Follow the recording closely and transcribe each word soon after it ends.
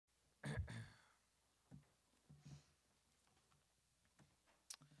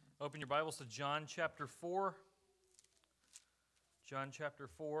Open your Bibles to John chapter 4. John chapter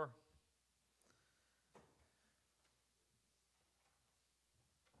 4.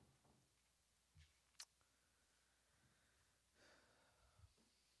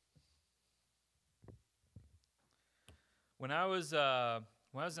 When I was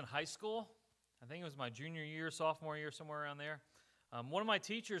in high school, I think it was my junior year, sophomore year, somewhere around there, one of my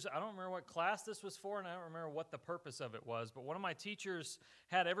teachers, I don't remember what class this was for, and I don't remember what the purpose of it was, but one of my teachers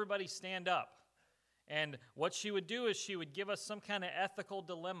had everybody stand up. And what she would do is she would give us some kind of ethical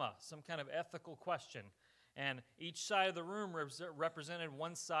dilemma, some kind of ethical question. And each side of the room represented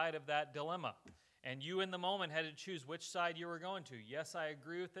one side of that dilemma. And you in the moment had to choose which side you were going to. Yes, I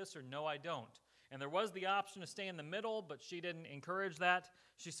agree with this, or no, I don't. And there was the option to stay in the middle, but she didn't encourage that.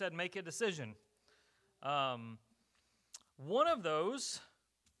 She said, make a decision. One of those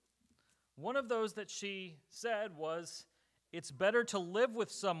that she said was, it's better to live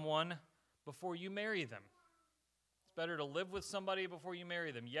with someone before you marry them. It's better to live with somebody before you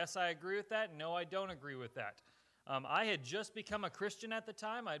marry them. Yes, I agree with that. No, I don't agree with that. I had just become a Christian at the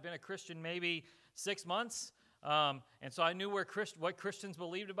time. I'd been a Christian maybe 6 months. And so I knew what Christians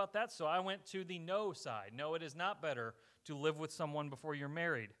believed about that, so I went to the no side. No, it is not better to live with someone before you're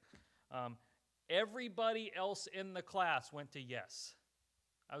married. Everybody else in the class went to yes.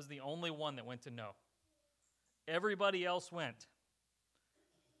 I was the only one that went to no. Everybody else went.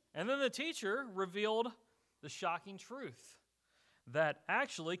 And then the teacher revealed the shocking truth that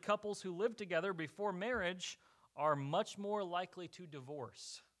actually couples who live together before marriage are much more likely to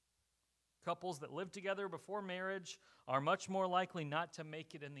divorce. Couples that live together before marriage are much more likely not to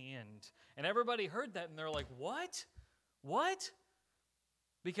make it in the end. And everybody heard that and they're like, what? What?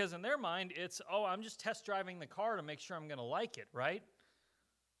 Because in their mind, it's, I'm just test driving the car to make sure I'm going to like it, right?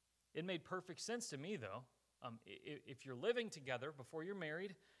 It made perfect sense to me, though. If you're living together before you're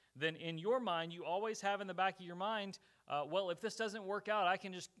married, then in your mind, you always have in the back of your mind, if this doesn't work out, I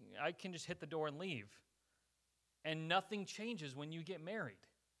can just hit the door and leave. And nothing changes when you get married.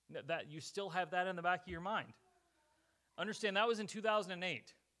 That you still have that in the back of your mind. Understand, that was in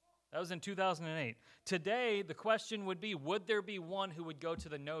 2008. That was in 2008. Today, the question would be, would there be one who would go to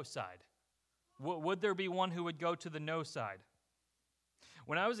the no side? Would there be one who would go to the no side?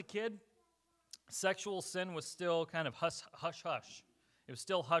 When I was a kid, sexual sin was still kind of hush-hush. It was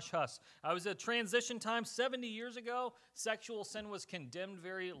still hush-hush. I was at transition time 70 years ago. Sexual sin was condemned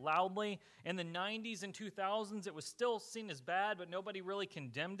very loudly. In the 90s and 2000s, it was still seen as bad, but nobody really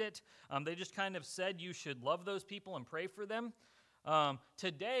condemned it. They just kind of said you should love those people and pray for them.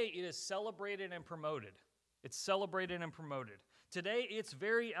 Today, it is celebrated and promoted. It's celebrated and promoted. Today, it's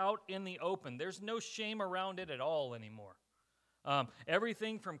very out in the open. There's no shame around it at all anymore.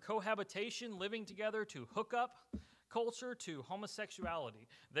 Everything from cohabitation, living together, to hookup culture, to homosexuality.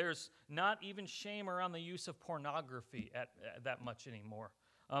 There's not even shame around the use of pornography that much anymore.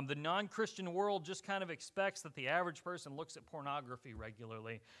 The non-Christian world just kind of expects that the average person looks at pornography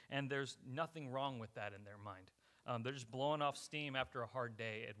regularly, and there's nothing wrong with that in their mind. They're just blowing off steam after a hard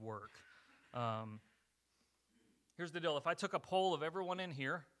day at work. Here's the deal. If I took a poll of everyone in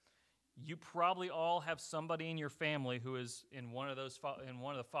here, you probably all have somebody in your family who is in one of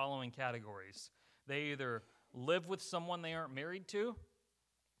the following categories. They either live with someone they aren't married to,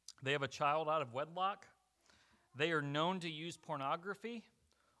 they have a child out of wedlock, they are known to use pornography,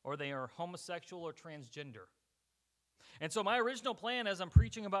 or they are homosexual or transgender. And so my original plan, as I'm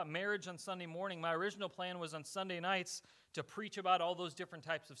preaching about marriage on Sunday morning, my original plan was on Sunday nights to preach about all those different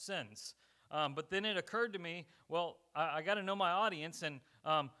types of sins. But then it occurred to me, I got to know my audience, and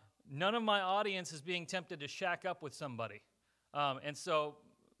none of my audience is being tempted to shack up with somebody. And so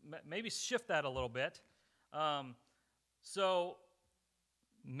maybe shift that a little bit. So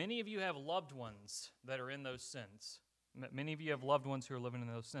many of you have loved ones that are in those sins. Many of you have loved ones who are living in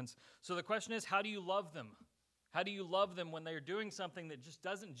those sins. So the question is, how do you love them? How do you love them when they're doing something that just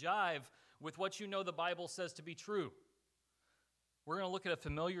doesn't jive with what you know the Bible says to be true? We're going to look at a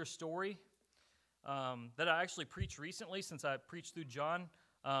familiar story that I actually preached recently, since I preached through John.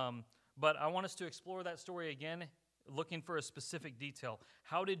 But I want us to explore that story again, looking for a specific detail.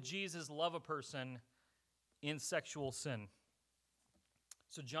 How did Jesus love a person in sexual sin?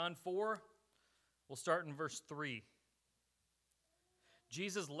 So John 4, we'll start in verse 3.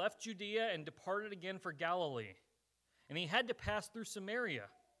 Jesus left Judea and departed again for Galilee, and he had to pass through Samaria.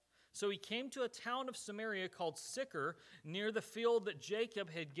 So he came to a town of Samaria called Sychar, near the field that Jacob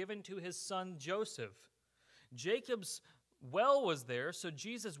had given to his son Joseph. Jacob's well was there, so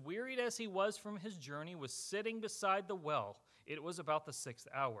Jesus, wearied as he was from his journey, was sitting beside the well. It was about the 6th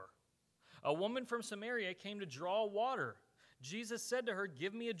hour. A woman from Samaria came to draw water. Jesus said to her,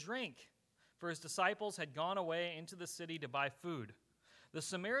 "Give me a drink," for his disciples had gone away into the city to buy food. The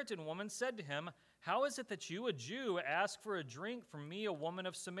Samaritan woman said to him, "How is it that you, a Jew, ask for a drink from me, a woman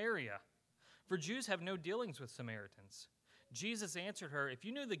of Samaria? For Jews have no dealings with Samaritans." Jesus answered her, "If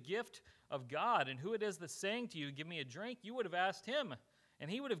you knew the gift of God and who it is that's saying to you, 'Give me a drink,' you would have asked him, and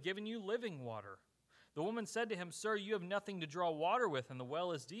he would have given you living water." The woman said to him, "Sir, you have nothing to draw water with, and the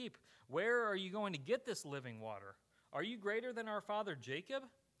well is deep. Where are you going to get this living water? Are you greater than our father Jacob?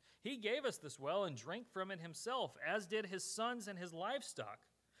 He gave us this well and drank from it himself, as did his sons and his livestock."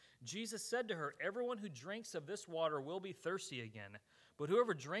 Jesus said to her, "Everyone who drinks of this water will be thirsty again, but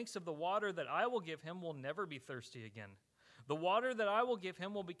whoever drinks of the water that I will give him will never be thirsty again. The water that I will give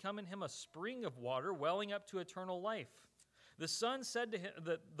him will become in him a spring of water welling up to eternal life." The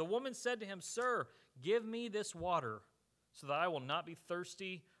woman said to him, "Sir, give me this water so that I will not be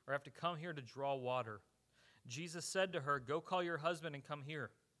thirsty or have to come here to draw water." Jesus said to her, "Go call your husband and come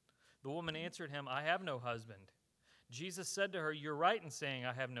here." The woman answered him, "I have no husband." Jesus said to her, "You're right in saying,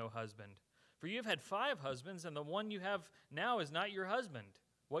 'I have no husband.' For you have had 5 husbands, and the one you have now is not your husband.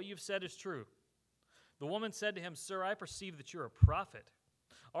 What you've said is true." The woman said to him, "Sir, I perceive that you're a prophet.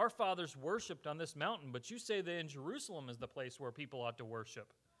 Our fathers worshipped on this mountain, but you say that in Jerusalem is the place where people ought to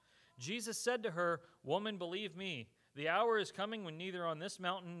worship." Jesus said to her, "Woman, believe me, the hour is coming when neither on this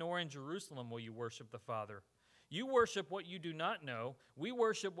mountain nor in Jerusalem will you worship the Father. You worship what you do not know. We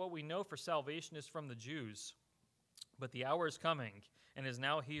worship what we know, for salvation is from the Jews. But the hour is coming, and is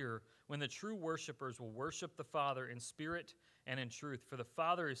now here, when the true worshipers will worship the Father in spirit and in truth, for the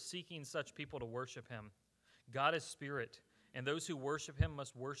Father is seeking such people to worship him. God is spirit, and those who worship him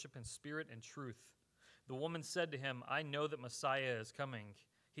must worship in spirit and truth." The woman said to him, "I know that Messiah is coming,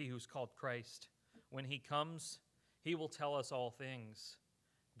 he who's called Christ. When he comes, he will tell us all things."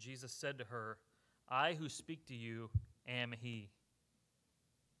 Jesus said to her, "I who speak to you am he."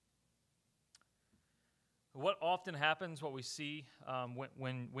 What often happens, what we see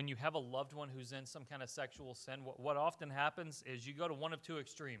when you have a loved one who's in some kind of sexual sin, what often happens is you go to one of 2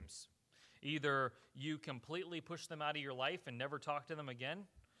 extremes. Either you completely push them out of your life and never talk to them again,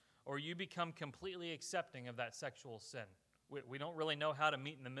 or you become completely accepting of that sexual sin. We don't really know how to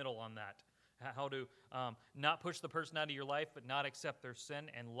meet in the middle on that. How to not push the person out of your life, but not accept their sin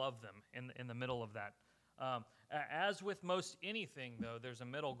and love them in the middle of that. As with most anything, though, there's a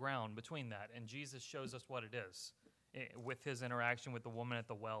middle ground between that, and Jesus shows us what it is with his interaction with the woman at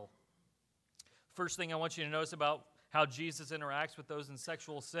the well. First thing I want you to notice about how Jesus interacts with those in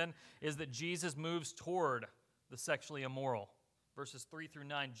sexual sin is that Jesus moves toward the sexually immoral. Verses 3 through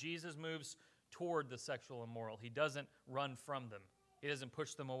 9, Jesus moves toward the sexual immoral. He doesn't run from them. He doesn't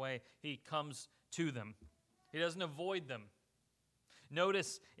push them away. He comes to them. He doesn't avoid them.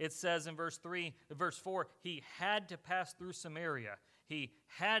 Notice it says in verse 4, he had to pass through Samaria. He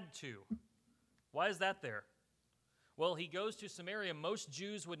had to. Why is that there? Well, he goes to Samaria. Most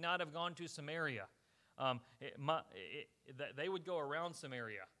Jews would not have gone to Samaria. They would go around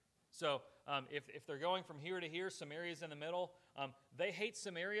Samaria. So if they're going from here to here, Samaria's in the middle. They hate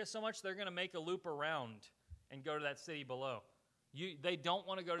Samaria so much they're going to make a loop around and go to that city below. They don't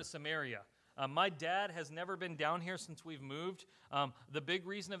want to go to Samaria. My dad has never been down here since we've moved. The big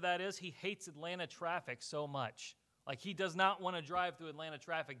reason of that is he hates Atlanta traffic so much. Like, he does not want to drive through Atlanta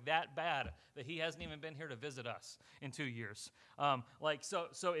traffic that bad that he hasn't even been here to visit us in 2 years.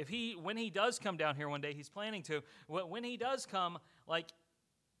 So when he does come down here one day, he's planning to. When he does come,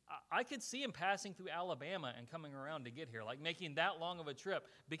 I could see him passing through Alabama and coming around to get here, making that long of a trip,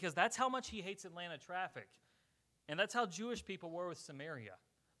 because that's how much he hates Atlanta traffic. And that's how Jewish people were with Samaria.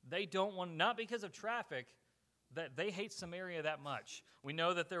 They don't want, not because of traffic, that they hate Samaria that much. We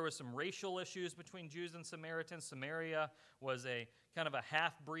know that there was some racial issues between Jews and Samaritans. Samaria was a kind of a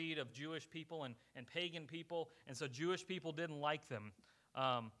half-breed of Jewish people and pagan people, and so Jewish people didn't like them.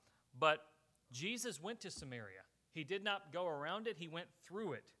 But Jesus went to Samaria. He did not go around it. He went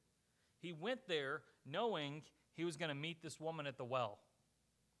through it. He went there knowing he was going to meet this woman at the well.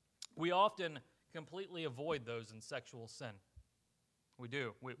 We often completely avoid those in sexual sin. We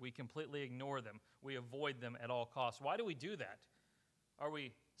do. We completely ignore them. We avoid them at all costs. Why do we do that? Are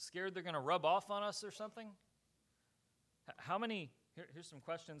we scared they're going to rub off on us or something? Here's some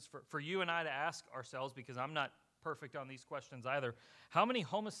questions for you and I to ask ourselves, because I'm not perfect on these questions either. How many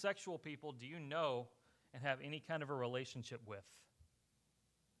homosexual people do you know and have any kind of a relationship with?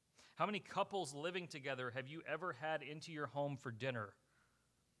 How many couples living together have you ever had into your home for dinner?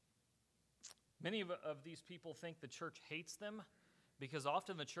 Many of these people think the church hates them because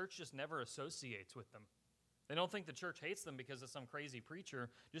often the church just never associates with them. They don't think the church hates them because of some crazy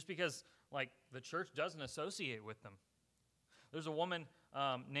preacher, just because, the church doesn't associate with them. There's a woman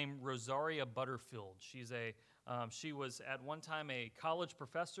named Rosaria Butterfield. She was at one time a college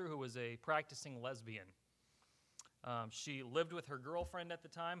professor who was a practicing lesbian. She lived with her girlfriend at the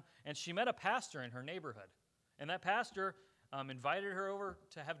time, and she met a pastor in her neighborhood. And that pastor invited her over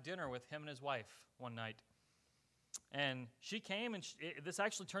to have dinner with him and his wife one night. And she came, and this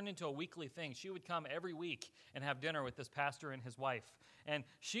actually turned into a weekly thing. She would come every week and have dinner with this pastor and his wife. And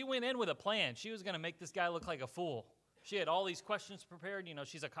she went in with a plan. She was going to make this guy look like a fool. She had all these questions prepared. You know,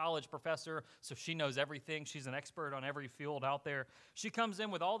 she's a college professor, so she knows everything. She's an expert on every field out there. She comes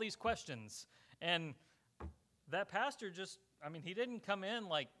in with all these questions. And that pastor he didn't come in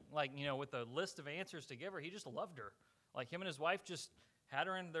like with a list of answers to give her. He just loved her. Like, him and his wife just had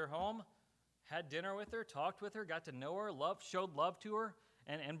her in their home, had dinner with her, talked with her, got to know her, showed love to her,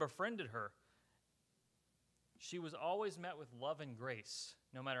 and befriended her. She was always met with love and grace,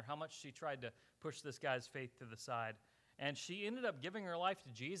 no matter how much she tried to push this guy's faith to the side. And she ended up giving her life to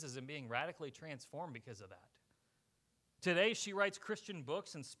Jesus and being radically transformed because of that. Today, she writes Christian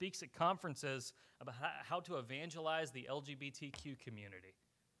books and speaks at conferences about how to evangelize the LGBTQ community.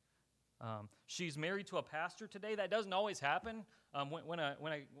 She's married to a pastor today. That doesn't always happen. When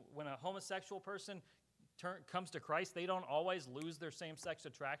a homosexual person comes to Christ, they don't always lose their same-sex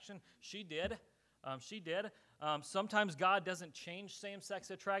attraction. She did. Sometimes God doesn't change same-sex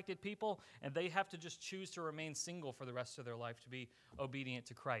attracted people, and they have to just choose to remain single for the rest of their life to be obedient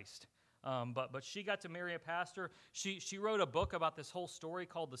to Christ. But she got to marry a pastor. She wrote a book about this whole story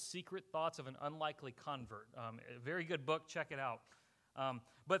called The Secret Thoughts of an Unlikely Convert. A very good book. Check it out.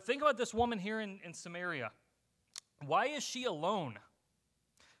 But think about this woman here in Samaria. Why is she alone?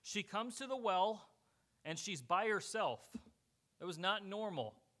 She comes to the well, and she's by herself. It was not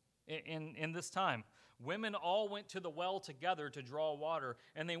normal in this time. Women all went to the well together to draw water,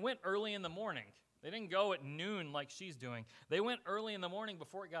 and they went early in the morning. They didn't go at noon like she's doing. They went early in the morning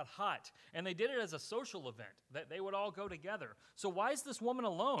before it got hot, and they did it as a social event, that they would all go together. So why is this woman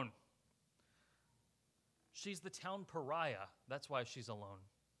alone? She's the town pariah. That's why she's alone.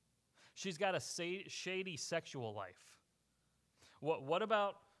 She's got a shady sexual life. What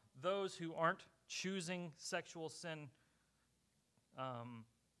about those who aren't choosing sexual sin?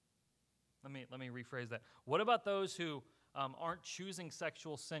 Let me rephrase that. What about those who aren't choosing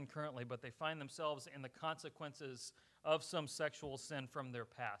sexual sin currently, but they find themselves in the consequences of some sexual sin from their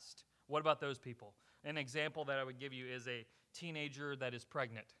past? What about those people? An example that I would give you is a teenager that is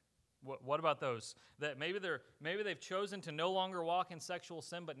pregnant. What about those? That maybe they've chosen to no longer walk in sexual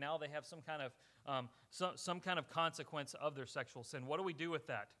sin, but now they have some kind of consequence of their sexual sin. What do we do with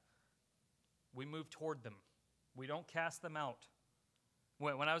that? We move toward them. We don't cast them out.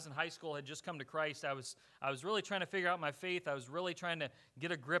 When I was in high school, I had just come to Christ. I was really trying to figure out my faith. I was really trying to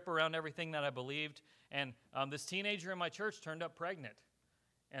get a grip around everything that I believed. And this teenager in my church turned up pregnant.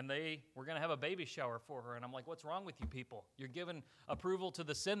 And they were going to have a baby shower for her. And I'm like, what's wrong with you people? You're giving approval to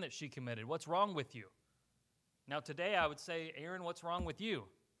the sin that she committed. What's wrong with you? Now today I would say, Aaron, what's wrong with you?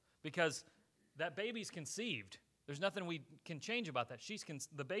 Because that baby's conceived. There's nothing we can change about that.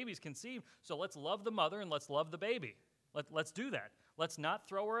 The baby's conceived, so let's love the mother and let's love the baby. Let's do that. Let's not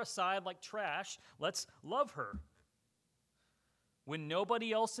throw her aside like trash. Let's love her. When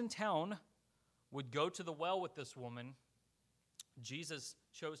nobody else in town would go to the well with this woman, Jesus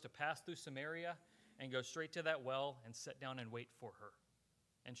chose to pass through Samaria and go straight to that well and sit down and wait for her.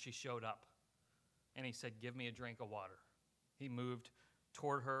 And she showed up. And he said, give me a drink of water. He moved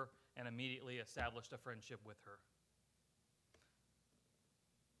toward her and immediately established a friendship with her.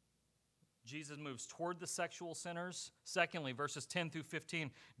 Jesus moves toward the sexual sinners. Secondly, verses 10 through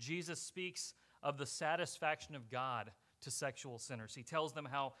 15, Jesus speaks of the satisfaction of God to sexual sinners. He tells them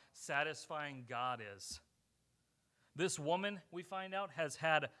how satisfying God is. This woman, we find out, has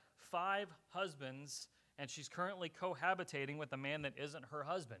had 5 husbands, and she's currently cohabitating with a man that isn't her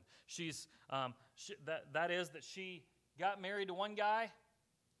husband. She got married to one guy,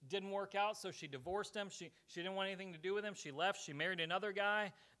 didn't work out, so she divorced him. She didn't want anything to do with him. She left. She married another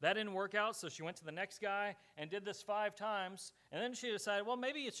guy. That didn't work out, so she went to the next guy and did this 5 times. And then she decided, well,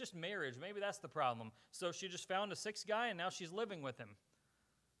 maybe it's just marriage. Maybe that's the problem. So she just found a 6th guy, and now she's living with him.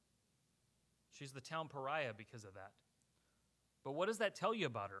 She's the town pariah because of that. But what does that tell you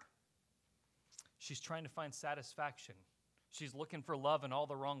about her? She's trying to find satisfaction. She's looking for love in all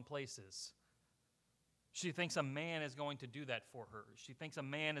the wrong places. She thinks a man is going to do that for her. She thinks a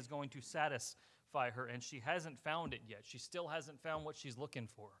man is going to satisfy her, and she hasn't found it yet. She still hasn't found what she's looking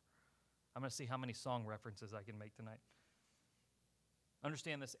for. I'm going to see how many song references I can make tonight.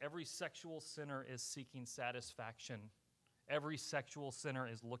 Understand this, every sexual sinner is seeking satisfaction. Every sexual sinner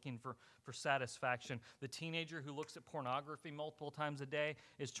is looking for satisfaction. The teenager who looks at pornography multiple times a day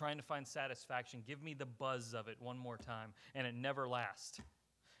is trying to find satisfaction. Give me the buzz of it one more time, and it never lasts.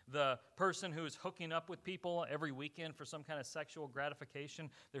 The person who is hooking up with people every weekend for some kind of sexual gratification,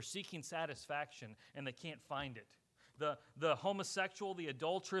 they're seeking satisfaction, and they can't find it. The homosexual, the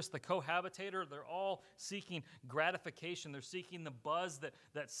adulteress, the cohabitator, they're all seeking gratification. They're seeking the buzz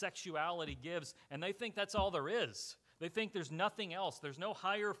that sexuality gives, and they think that's all there is. They think there's nothing else. There's no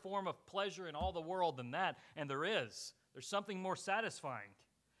higher form of pleasure in all the world than that, and there is. There's something more satisfying,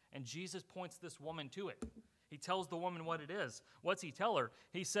 and Jesus points this woman to it. He tells the woman what it is. What's he tell her?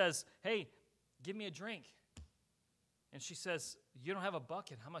 He says, hey, give me a drink. And she says, you don't have a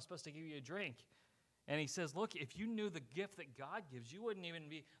bucket. How am I supposed to give you a drink? And he says, look, if you knew the gift that God gives,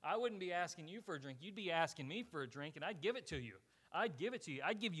 I wouldn't be asking you for a drink. You'd be asking me for a drink, and I'd give it to you. I'd give it to you.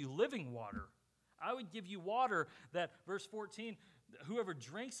 I'd give you living water. I would give you water that, verse 14, whoever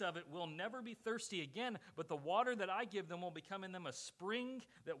drinks of it will never be thirsty again, but the water that I give them will become in them a spring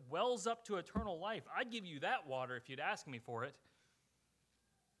that wells up to eternal life. I'd give you that water if you'd ask me for it.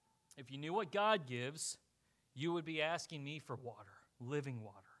 If you knew what God gives, you would be asking me for water, living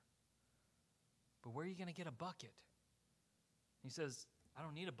water. But where are you going to get a bucket? He says, I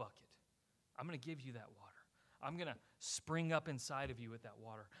don't need a bucket. I'm going to give you that water. I'm going to spring up inside of you with that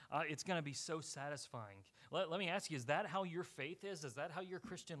water. It's going to be so satisfying. Let me ask you, is that how your faith is? Is that how your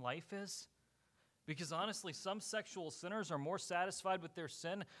Christian life is? Because honestly, some sexual sinners are more satisfied with their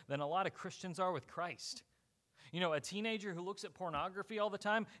sin than a lot of Christians are with Christ. You know, a teenager who looks at pornography all the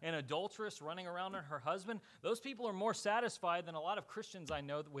time, an adulteress running around on her husband, those people are more satisfied than a lot of Christians I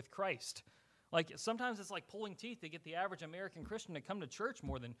know with Christ. Like, sometimes it's like pulling teeth to get the average American Christian to come to church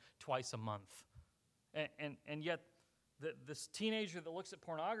more than twice a month. And yet, this teenager that looks at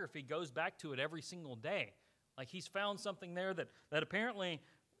pornography goes back to it every single day. Like, he's found something there that apparently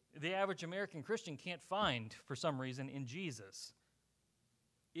the average American Christian can't find, for some reason, in Jesus.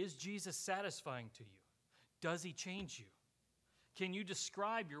 Is Jesus satisfying to you? Does he change you? Can you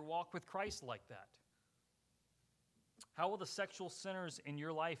describe your walk with Christ like that? How will the sexual sinners in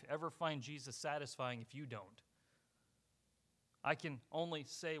your life ever find Jesus satisfying if you don't? I can only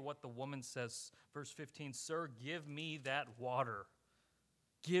say what the woman says, verse 15, Sir, give me that water.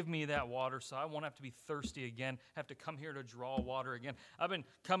 Give me that water so I won't have to be thirsty again, have to come here to draw water again. I've been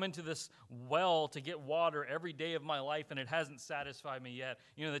coming to this well to get water every day of my life, and it hasn't satisfied me yet.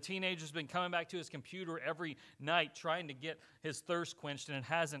 You know, the teenager's been coming back to his computer every night trying to get his thirst quenched, and it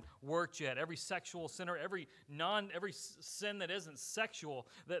hasn't worked yet. Every sexual sinner, every sin that isn't sexual,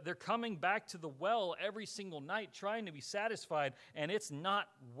 that they're coming back to the well every single night trying to be satisfied, and it's not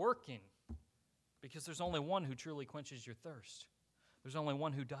working because there's only one who truly quenches your thirst. There's only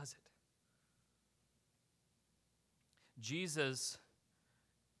one who does it. Jesus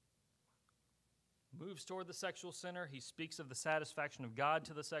moves toward the sexual sinner. He speaks of the satisfaction of God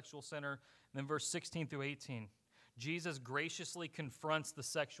to the sexual sinner. And then verse 16 through 18, Jesus graciously confronts the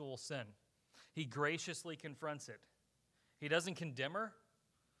sexual sin. He graciously confronts it. He doesn't condemn her,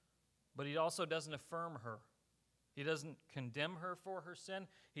 but he also doesn't affirm her. He doesn't condemn her for her sin.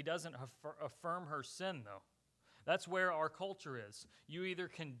 He doesn't affirm her sin, though. That's where our culture is. You either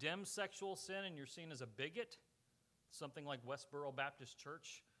condemn sexual sin and you're seen as a bigot, something like Westboro Baptist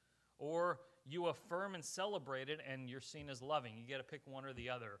Church, or you affirm and celebrate it and you're seen as loving. You get to pick one or the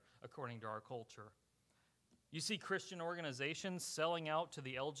other according to our culture. You see Christian organizations selling out to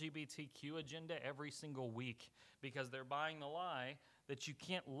the LGBTQ agenda every single week because they're buying the lie that you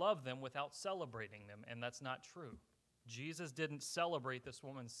can't love them without celebrating them, and that's not true. Jesus didn't celebrate this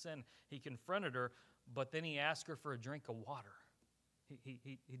woman's sin. He confronted her, but then he asked her for a drink of water.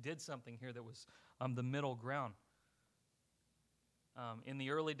 He did something here that was the middle ground. In the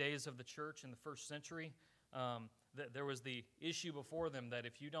early days of the church in the first century, there was the issue before them that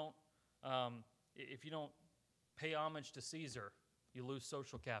if you don't pay homage to Caesar, you lose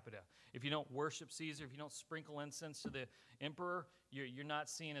social capita. If you don't worship Caesar, if you don't sprinkle incense to the emperor, you're not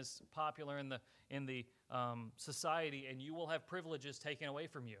seen as popular in the society, and you will have privileges taken away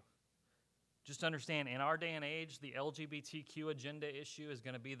from you. Just understand, in our day and age, the LGBTQ agenda issue is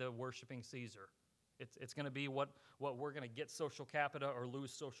going to be the worshiping Caesar. It's going to be what we're going to get social capita or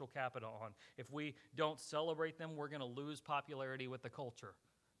lose social capita on. If we don't celebrate them, we're going to lose popularity with the culture.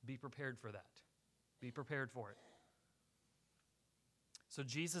 Be prepared for that. Be prepared for it. So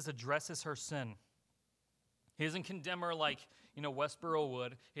Jesus addresses her sin. He doesn't condemn her like, Westboro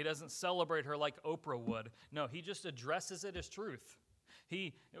would. He doesn't celebrate her like Oprah would. No, he just addresses it as truth.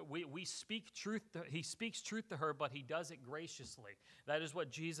 He speaks truth to her, but he does it graciously. That is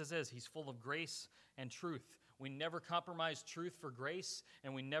what Jesus is. He's full of grace and truth. We never compromise truth for grace,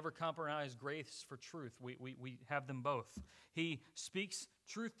 and we never compromise grace for truth. We have them both. He speaks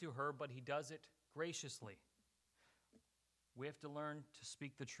truth to her, but he does it graciously. We have to learn to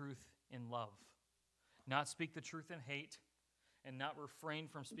speak the truth in love, not speak the truth in hate, and not refrain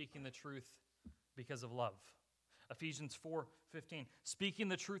from speaking the truth because of love. Ephesians 4:15, speaking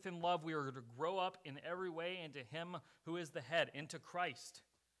the truth in love, we are to grow up in every way into him who is the head, into Christ.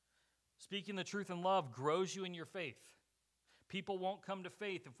 Speaking the truth in love grows you in your faith. People won't come to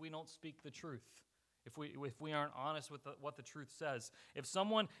faith if we don't speak the truth, if we aren't honest with what the truth says. If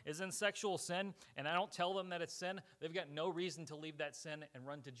someone is in sexual sin and I don't tell them that it's sin, they've got no reason to leave that sin and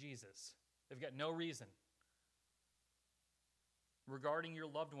run to Jesus. They've got no reason. Regarding your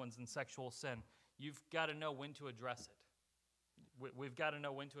loved ones in sexual sin, you've got to know when to address it. We've got to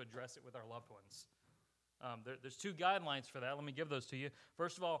know when to address it with our loved ones. There's 2 guidelines for that. Let me give those to you.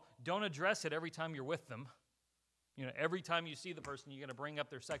 First of all, don't address it every time you're with them. Every time you see the person, you're going to bring up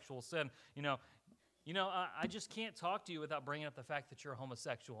their sexual sin. I just can't talk to you without bringing up the fact that you're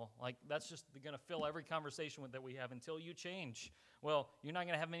homosexual. Like, that's just going to fill every conversation that we have until you change. Well, you're not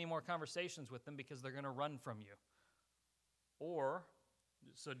going to have many more conversations with them because they're going to run from you.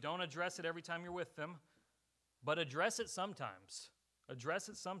 So don't address it every time you're with them, but address it sometimes. Address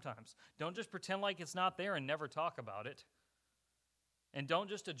it sometimes. Don't just pretend like it's not there and never talk about it. And don't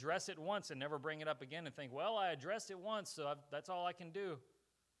just address it once and never bring it up again and think, well, I addressed it once, so that's all I can do.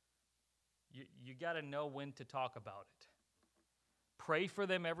 You got to know when to talk about it. Pray for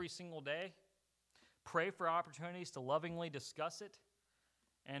them every single day. Pray for opportunities to lovingly discuss it.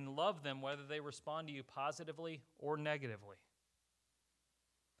 And love them whether they respond to you positively or negatively.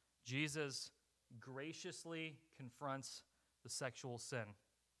 Jesus graciously confronts the sexual sin.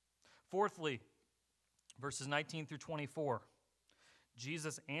 Fourthly, verses 19 through 24,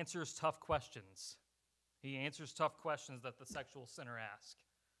 Jesus answers tough questions. He answers tough questions that the sexual sinner asks.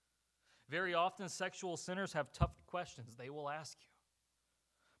 Very often, sexual sinners have tough questions they will ask you.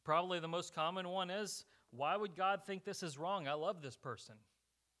 Probably the most common one is, why would God think this is wrong? I love this person.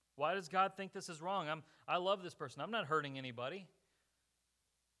 Why does God think this is wrong? I love this person. I'm not hurting anybody.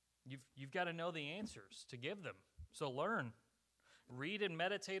 You've got to know the answers to give them. So learn. Read and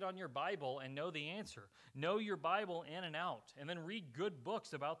meditate on your Bible and know the answer. Know your Bible in and out. And then read good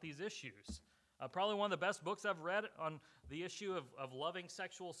books about these issues. Probably one of the best books I've read on the issue of loving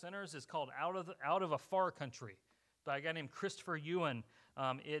sexual sinners is called Out of a Far Country by a guy named Christopher Ewan.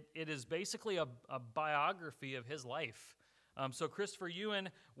 It is basically a biography of his life. So Christopher Ewan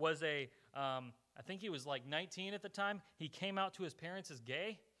was I think he was like 19 at the time. He came out to his parents as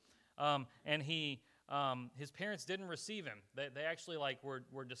gay. And his parents didn't receive him. They actually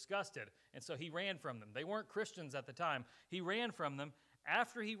were disgusted, and so he ran from them. They weren't Christians at the time. He ran from them.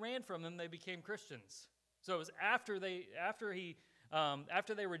 After he ran from them, they became Christians. So it was after they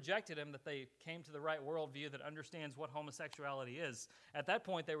rejected him that they came to the right worldview that understands what homosexuality is. At that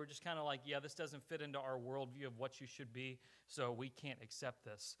point, they were just kind of like, yeah, this doesn't fit into our worldview of what you should be, so we can't accept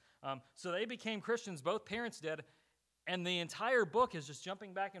this. So they became Christians. Both parents did. And the entire book is just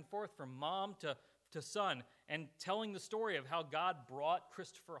jumping back and forth from mom to son and telling the story of how God brought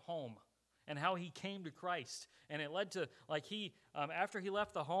Christopher home and how he came to Christ. And it led to, after he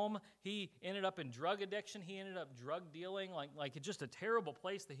left the home, he ended up in drug addiction. He ended up drug dealing, it's just a terrible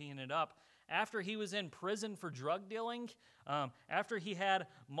place that he ended up. After he was in prison for drug dealing, after he had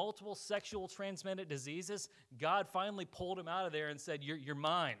multiple sexual transmitted diseases, God finally pulled him out of there and said, you're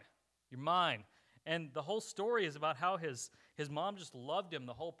mine. You're mine. And the whole story is about how his mom just loved him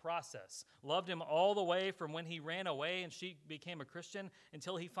the whole process. Loved him all the way from when he ran away and she became a Christian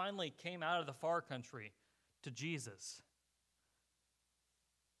until he finally came out of the far country to Jesus.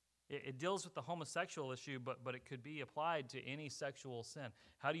 It deals with the homosexual issue, but it could be applied to any sexual sin.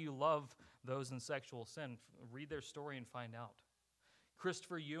 How do you love those in sexual sin? Read their story and find out.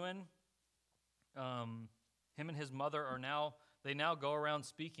 Christopher Ewan, him and his mother now go around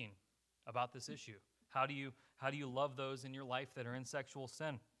speaking about this issue. How do you love those in your life that are in sexual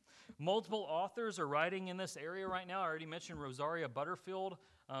sin? Multiple authors are writing in this area right now. I already mentioned Rosaria Butterfield.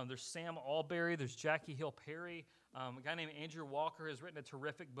 There's Sam Alberry. There's Jackie Hill Perry. A guy named Andrew Walker has written a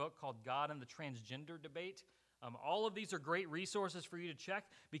terrific book called God and the Transgender Debate. All of these are great resources for you to check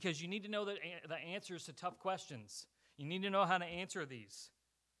because you need to know the answers to tough questions. You need to know how to answer these.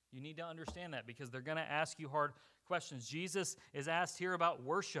 You need to understand that because they're going to ask you hard questions. Jesus is asked here about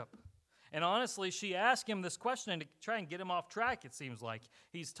worship. And honestly, she asked him this question to try and get him off track, it seems like.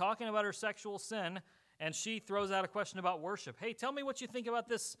 He's talking about her sexual sin, and she throws out a question about worship. Hey, tell me what you think about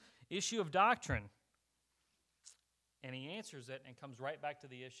this issue of doctrine. And he answers it and comes right back to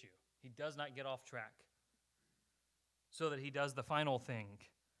the issue. He does not get off track. so that he does the final thing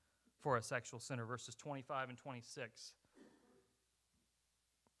for a sexual sinner. Verses 25 and 26.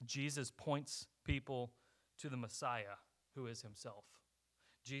 Jesus points people to the Messiah, who is himself.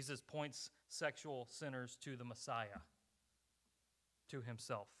 Jesus points sexual sinners to the Messiah, to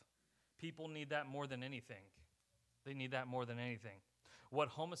himself. People need that more than anything. They need that more than anything. What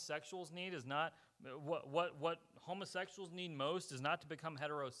homosexuals need is not, what homosexuals need most is not to become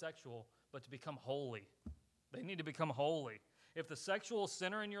heterosexual, but to become holy. They need to become holy. If the sexual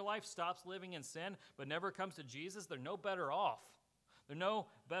sinner in your life stops living in sin but never comes to Jesus, they're no better off. They're no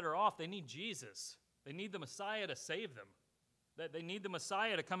better off. They need Jesus. They need the Messiah to save them. They need the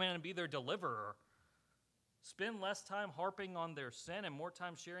Messiah to come in and be their deliverer. Spend less time harping on their sin and more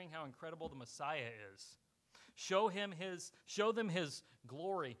time sharing how incredible the Messiah is. Show them his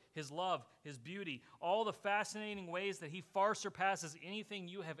glory, his love, his beauty, all the fascinating ways that he far surpasses anything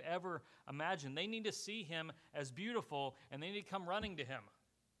you have ever imagined. They need to see him as beautiful, and they need to come running to him.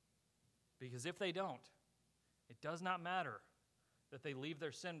 Because if they don't, it does not matter that they leave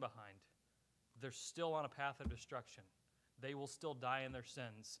their sin behind. They're still on a path of destruction. They will still die in their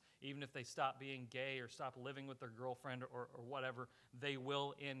sins. Even if they stop being gay or stop living with their girlfriend or whatever, they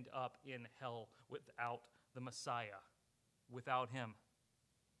will end up in hell without the Messiah, without him.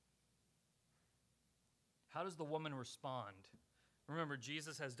 How does the woman respond? Remember,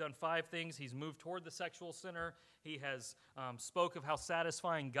 Jesus has done 5 things. He's moved toward the sexual sinner. He has spoke of how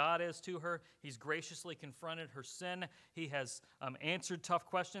satisfying God is to her. He's graciously confronted her sin. He has answered tough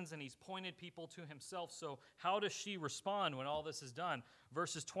questions, and he's pointed people to himself. So how does she respond when all this is done?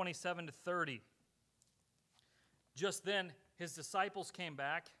 Verses 27 to 30. Just then, his disciples came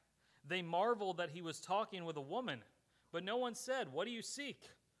back. They marveled that he was talking with a woman, but no one said, "What do you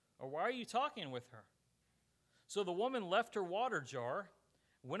seek?" or "Why are you talking with her?" So the woman left her water jar,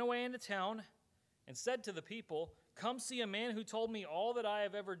 went away into town, and said to the people, "Come see a man who told me all that I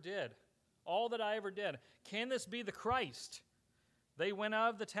ever did. Can this be the Christ?" They went out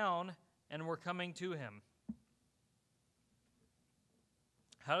of the town and were coming to him.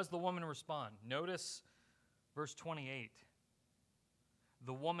 How does the woman respond? Notice verse 28.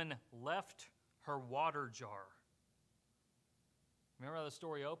 The woman left her water jar. Remember how the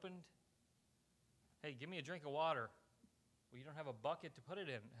story opened? Hey, give me a drink of water. Well, you don't have a bucket to put it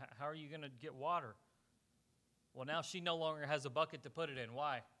in. How are you going to get water? Well, now she no longer has a bucket to put it in.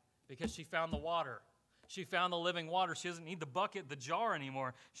 Why? Because she found the water. She found the living water. She doesn't need the bucket, the jar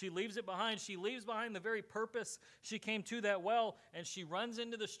anymore. She leaves it behind. She leaves behind the very purpose she came to that well, and she runs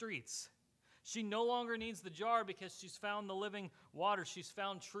into the streets. She no longer needs the jar because she's found the living water. She's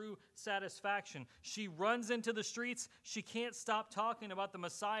found true satisfaction. She runs into the streets. She can't stop talking about the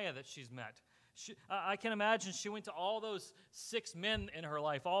Messiah that she's met. I can imagine she went to all those 6 men in her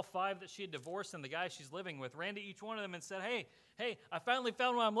life, all 5 that she had divorced and the guy she's living with, ran to each one of them and said, hey, I finally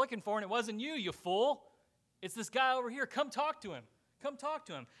found what I'm looking for, and it wasn't you, you fool. It's this guy over here. Come talk to him. Come talk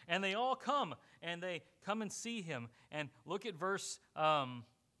to him. And they all come, and they come and see him. And look at verse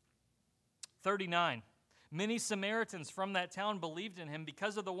 39. Many Samaritans from that town believed in him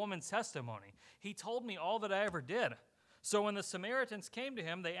because of the woman's testimony. He told me all that I ever did. So when the Samaritans came to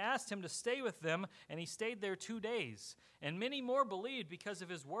him, they asked him to stay with them, and he stayed there 2 days. And many more believed because of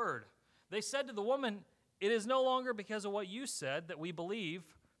his word. They said to the woman, "It is no longer because of what you said that we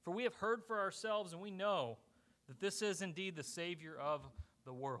believe, for we have heard for ourselves, and we know that this is indeed the Savior of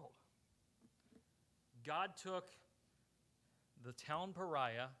the world." God took the town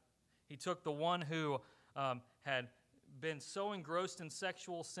pariah. He took the one who had been so engrossed in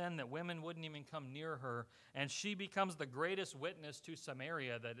sexual sin that women wouldn't even come near her, and she becomes the greatest witness to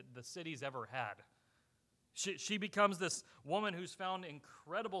Samaria that the city's ever had. She becomes this woman who's found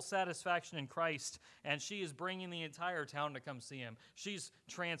incredible satisfaction in Christ, and she is bringing the entire town to come see him. She's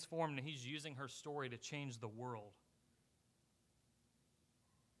transformed, and he's using her story to change the world.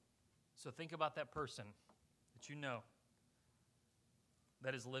 So think about that person that you know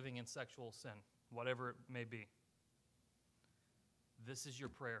that is living in sexual sin, whatever it may be. This is your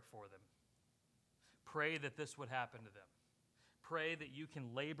prayer for them. Pray that this would happen to them. Pray that you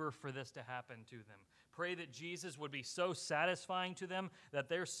can labor for this to happen to them. Pray that Jesus would be so satisfying to them that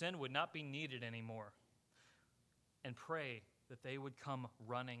their sin would not be needed anymore. And pray that they would come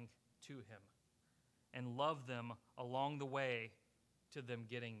running to him and love them along the way to them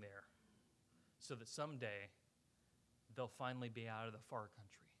getting there, so that someday they'll finally be out of the far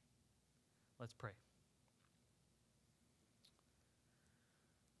country. Let's pray.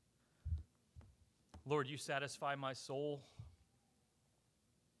 Lord, you satisfy my soul.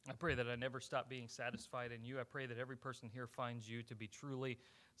 I pray that I never stop being satisfied in you. I pray that every person here finds you to be truly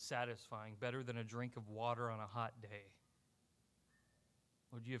satisfying, better than a drink of water on a hot day.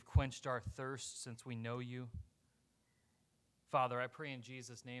 Lord, you have quenched our thirst since we know you. Father, I pray in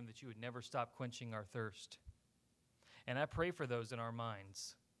Jesus' name that you would never stop quenching our thirst. And I pray for those in our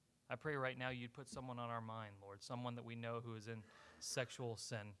minds. I pray right now you'd put someone on our mind, Lord, someone that we know who is in sexual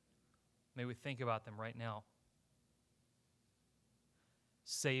sin. May we think about them right now.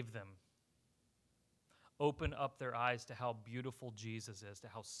 Save them. Open up their eyes to how beautiful Jesus is, to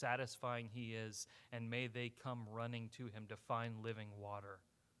how satisfying he is, and may they come running to him to find living water.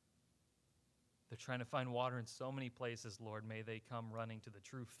 They're trying to find water in so many places, Lord. May they come running to the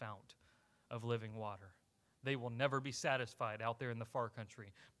true fount of living water. They will never be satisfied out there in the far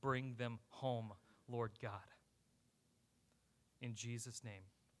country. Bring them home, Lord God. In Jesus' name,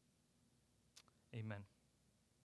 amen.